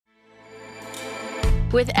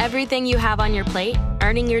With everything you have on your plate,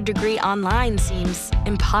 earning your degree online seems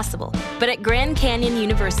impossible. But at Grand Canyon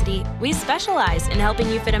University, we specialize in helping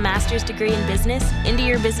you fit a master's degree in business into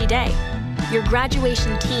your busy day. Your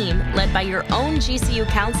graduation team, led by your own GCU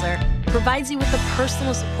counselor, provides you with the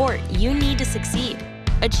personal support you need to succeed.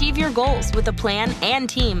 Achieve your goals with a plan and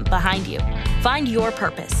team behind you. Find your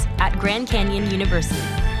purpose at Grand Canyon University.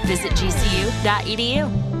 Visit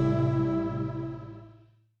gcu.edu.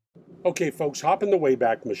 Okay, folks, hop in the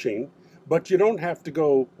Wayback Machine, but you don't have to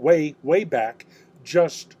go way, way back.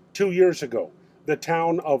 Just 2 years ago, the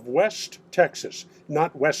town of West Texas,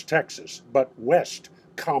 not West Texas, but West,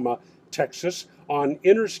 Texas, on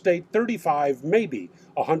Interstate 35, maybe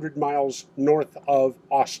 100 miles north of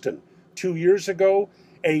Austin. 2 years ago,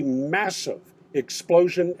 a massive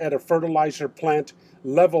explosion at a fertilizer plant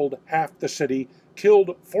leveled half the city,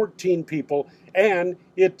 killed 14 people, and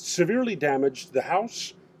it severely damaged the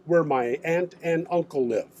house where my aunt and uncle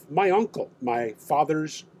live. My uncle, my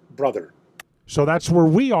father's brother. So that's where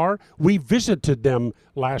we are. We visited them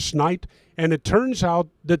last night, and it turns out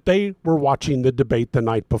that they were watching the debate the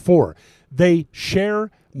night before. They share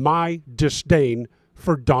my disdain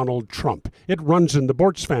for Donald Trump. It runs in the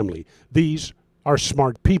Bortz family. These are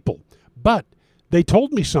smart people. But they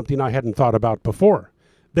told me something I hadn't thought about before.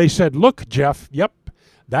 They said, "Look, Jeff," yep,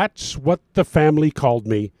 that's what the family called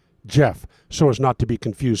me, Jeff, so as not to be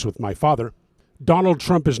confused with my father. Donald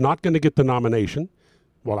Trump is not going to get the nomination.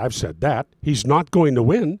 Well, I've said that. He's not going to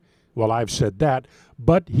win. Well, I've said that.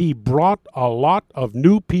 But he brought a lot of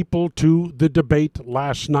new people to the debate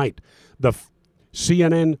last night. The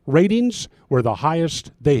CNN ratings were the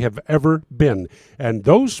highest they have ever been. And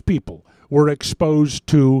those people were exposed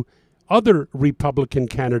to other Republican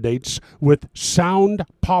candidates with sound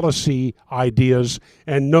policy ideas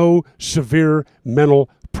and no severe mental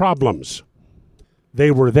problems. They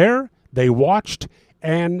were there, they watched,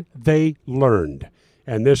 and they learned.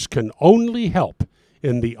 And this can only help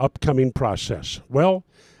in the upcoming process. Well,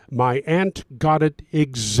 my aunt got it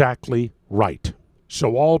exactly right.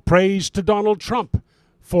 So all praise to Donald Trump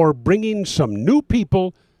for bringing some new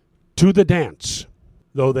people to the dance,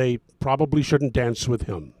 though they probably shouldn't dance with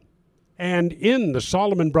him. And in the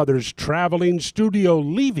Solomon Brothers traveling studio,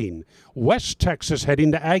 leaving West Texas,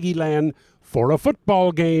 heading to Aggie Land for a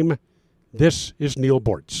football game, this is Neal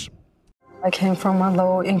Bortz. I came from a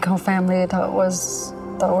low-income family that was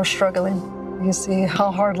struggling. You see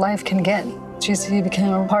how hard life can get. GCU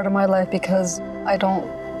became a part of my life because I don't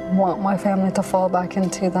want my family to fall back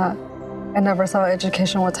into that. I never thought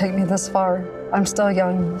education would take me this far. I'm still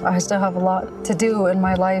young. I still have a lot to do in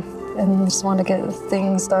my life and just want to get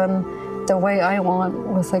things done the way I want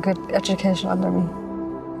with a good education under me.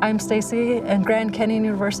 I'm Stacy, and Grand Canyon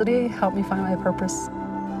University helped me find my purpose.